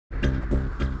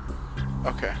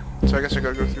Okay, so I guess I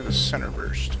gotta go through the center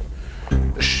first.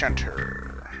 The center.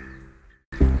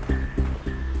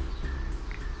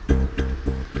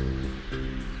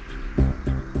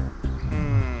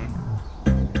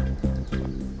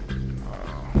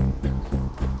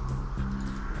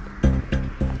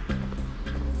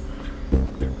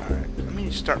 Alright, let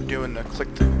me start doing the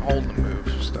click to hold and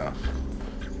move stuff.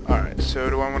 Alright, so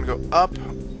do I want to go up?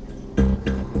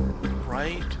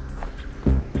 Right?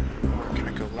 Or can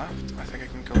I go left? I think I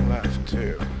can go left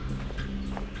too.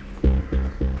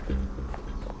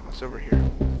 What's over here?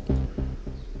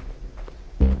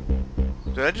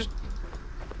 Did I just...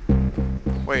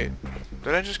 Wait,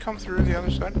 did I just come through the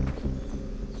other side?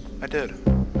 I did.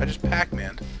 I just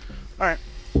Pac-Man'd. Alright,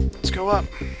 let's go up.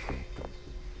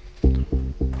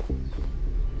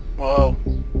 Whoa.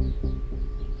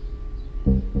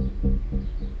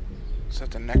 Is that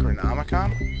the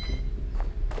Necronomicon?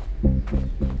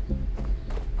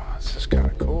 Oh, this is kind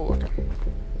of cool looking.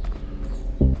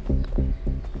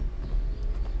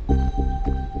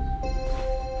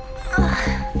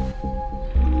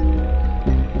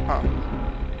 Huh.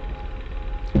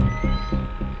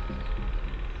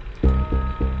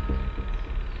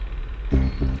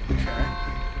 Okay.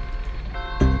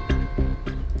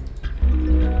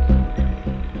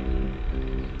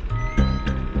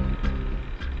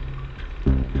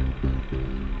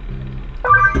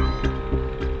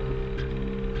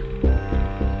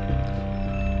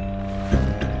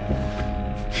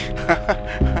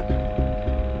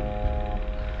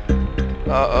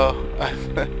 Uh-oh. I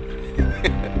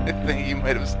think you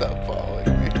might have stopped following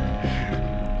me.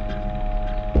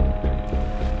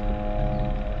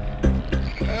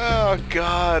 Oh,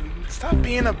 God. Stop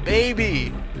being a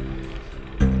baby.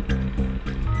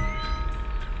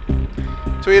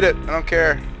 Tweet it. I don't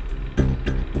care.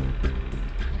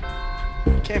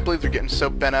 Can't believe they're getting so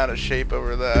bent out of shape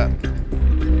over that.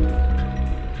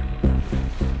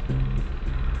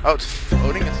 Oh, it's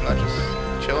floating? It's not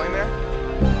just chilling there?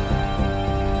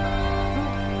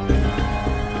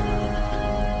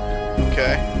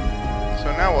 Okay.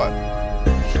 So now what?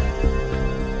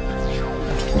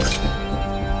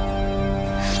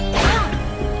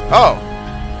 Oh!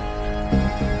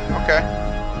 Okay.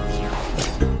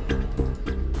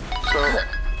 So...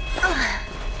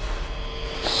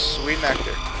 Sweet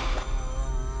nectar.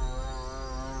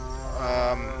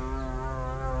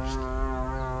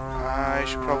 I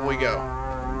should probably go.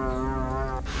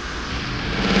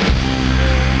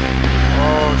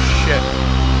 Oh, shit.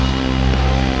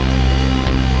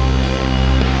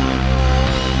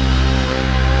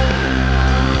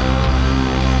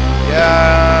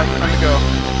 Yeah, time to go.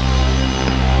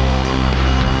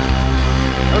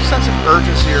 No sense of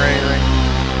urgency or anything.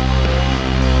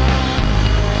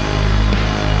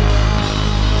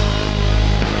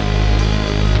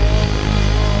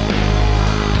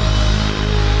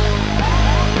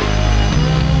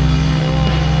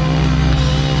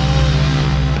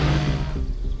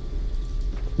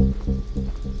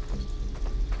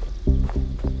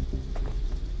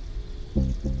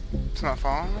 It's not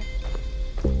following me?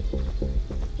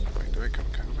 Wait, do I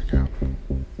come back out?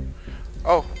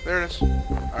 Oh, there it is.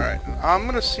 Alright, I'm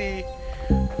gonna see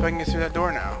if I can get through that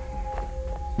door now.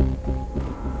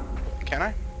 Can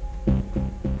I?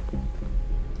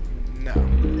 No.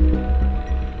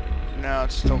 No,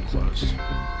 it's still closed.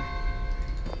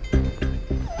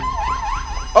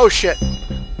 Oh, shit!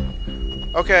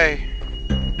 Okay.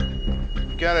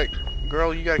 Got it.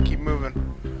 Girl, you gotta keep moving.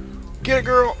 Get it,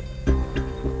 girl!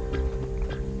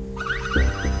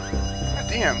 God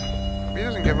damn. He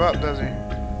doesn't give up, does he?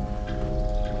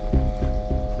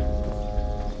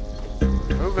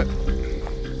 Move it.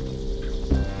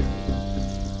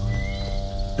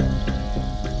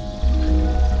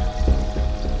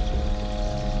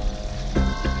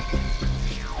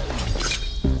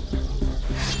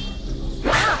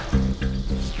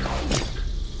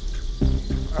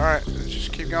 Alright, let's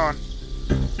just keep going.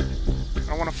 I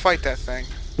don't want to fight that thing.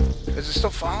 Is it still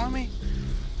following me?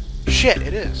 Shit,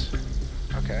 it is.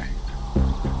 Okay.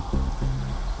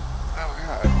 Oh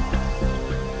god.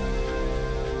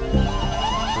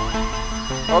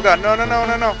 Oh god, no, no, no,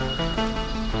 no, no.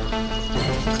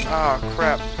 Oh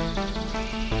crap. I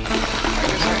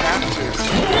guess I have to.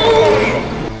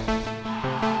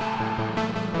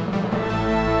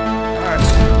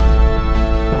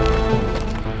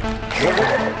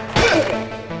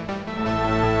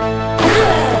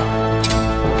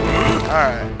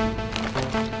 Alright.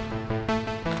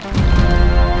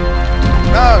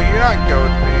 No, you're not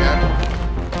goading me in.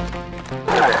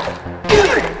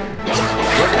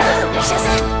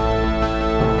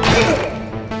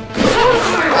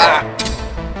 Ah.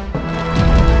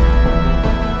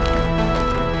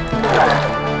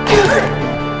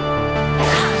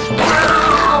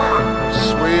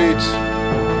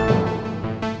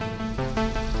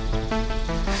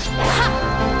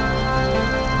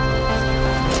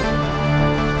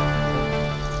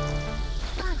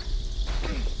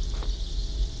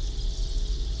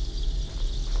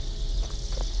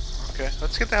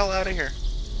 get the hell out of here.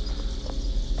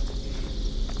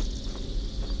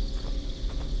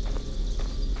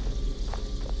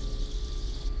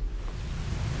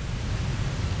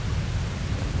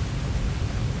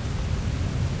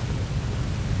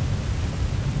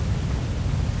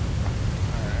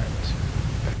 Alright.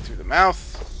 Back through the mouth.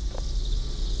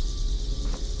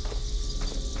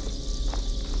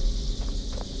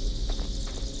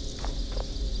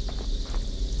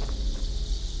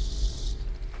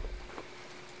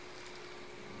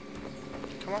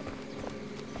 Come on.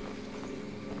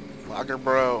 Logger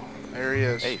bro. There he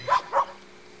is. Hey.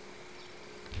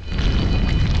 Ew.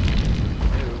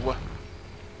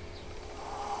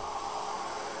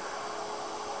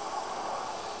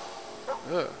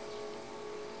 Ugh.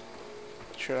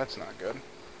 Sure, that's not good.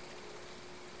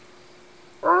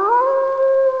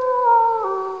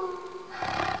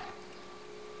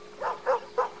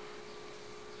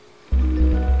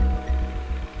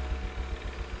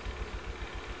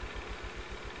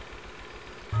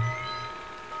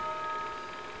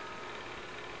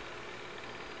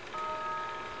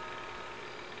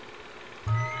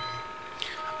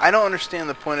 I don't understand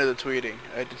the point of the tweeting.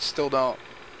 I still don't.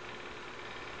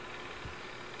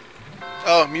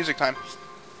 Oh, music time.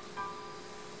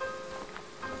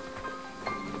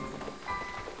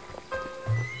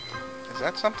 Is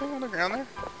that something on the ground there?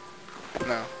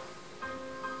 No.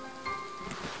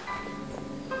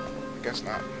 I guess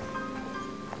not.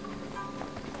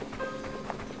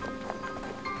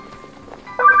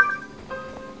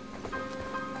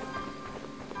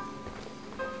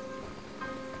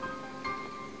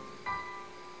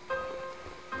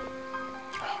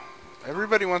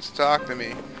 Everybody wants to talk to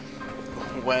me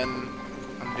when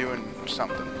I'm doing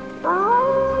something.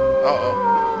 Uh-oh.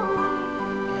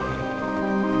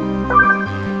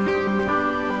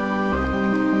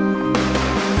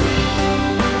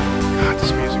 God,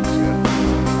 this music is good.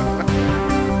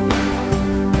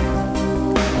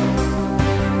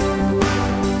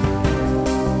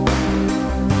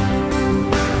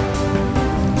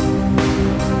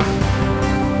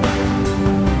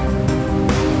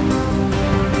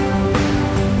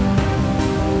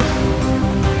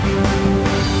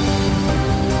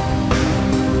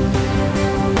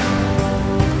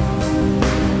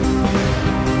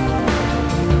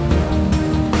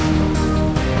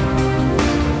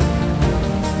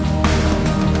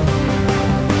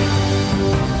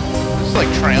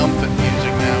 Triumphant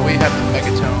music now. We have the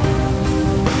Megatome.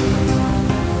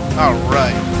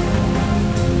 Alright.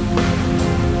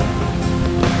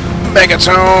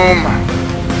 Megatome!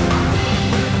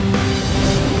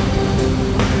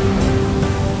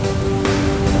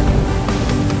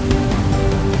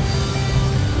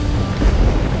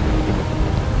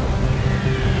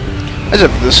 It's a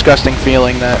disgusting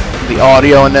feeling that the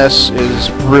audio in this is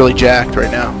really jacked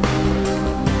right now.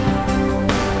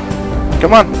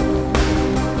 Come on.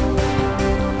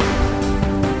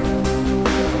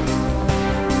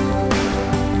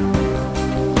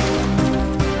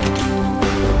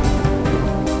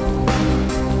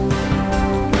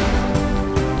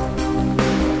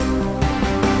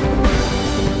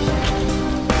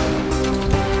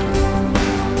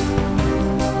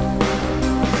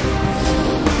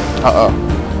 Uh-oh.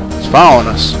 It's following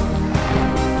us.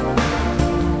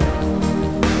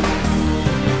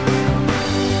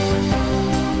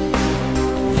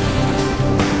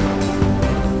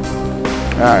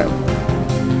 Alright.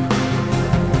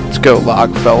 Let's go,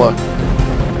 Logfella.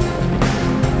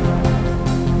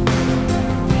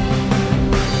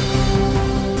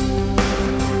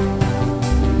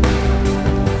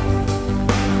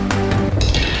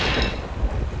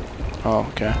 Oh,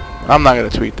 okay. I'm not gonna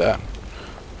tweet that.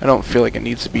 I don't feel like it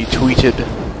needs to be tweeted.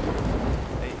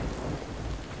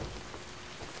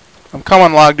 I'm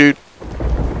coming, Log Dude.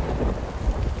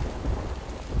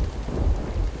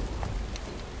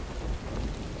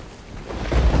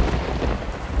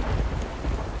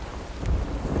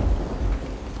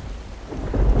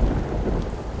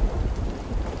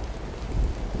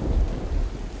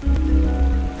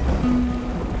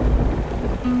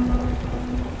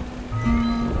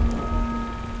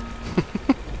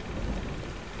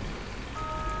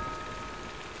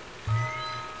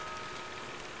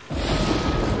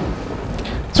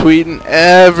 Tweeting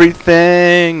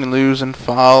everything, losing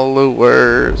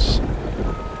followers.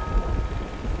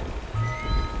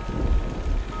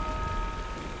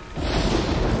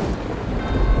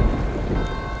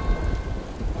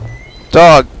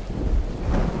 Dog,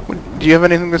 do you have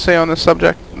anything to say on this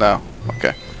subject? No.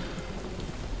 Okay.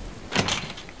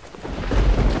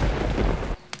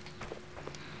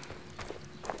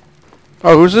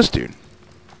 Oh, who's this dude?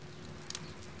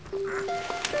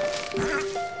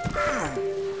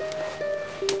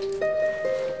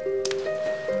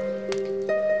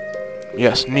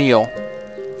 Yes, kneel.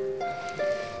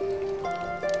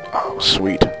 Oh,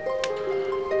 sweet.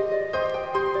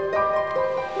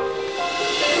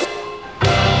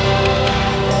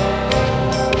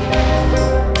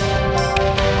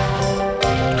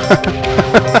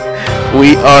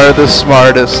 We are the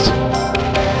smartest.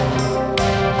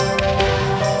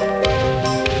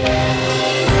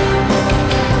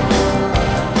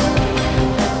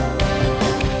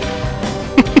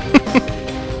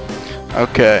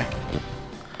 Okay.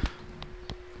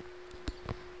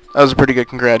 That was a pretty good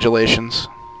congratulations.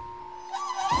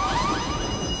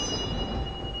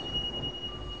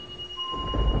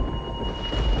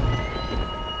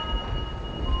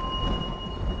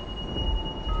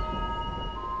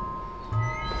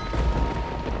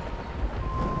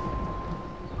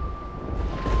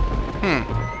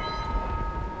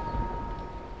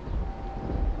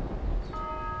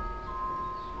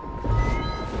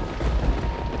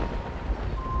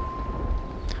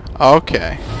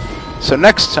 Okay. So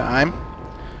next time,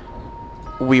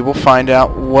 we will find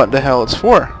out what the hell it's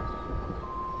for.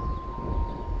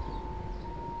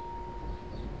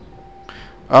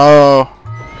 Oh.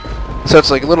 So it's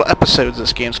like little episodes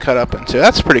this game's cut up into.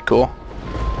 That's pretty cool.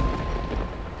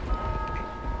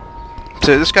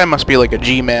 So this guy must be like a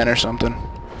G-man or something.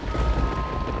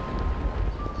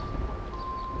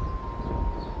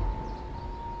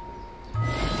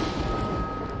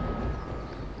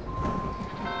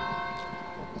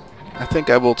 I think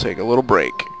I will take a little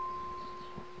break.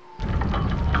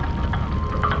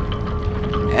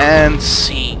 And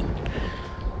scene.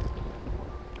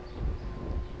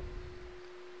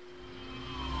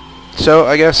 So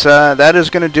I guess that is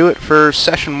going to do it for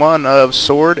session 1 of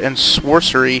Sword and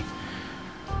Sworcery.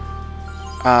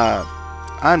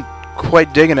 I'm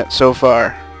quite digging it so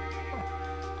far.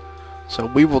 So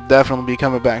we will definitely be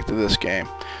coming back to this game.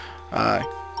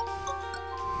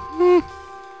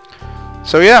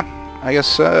 So yeah, I guess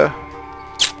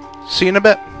see you in a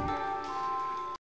bit.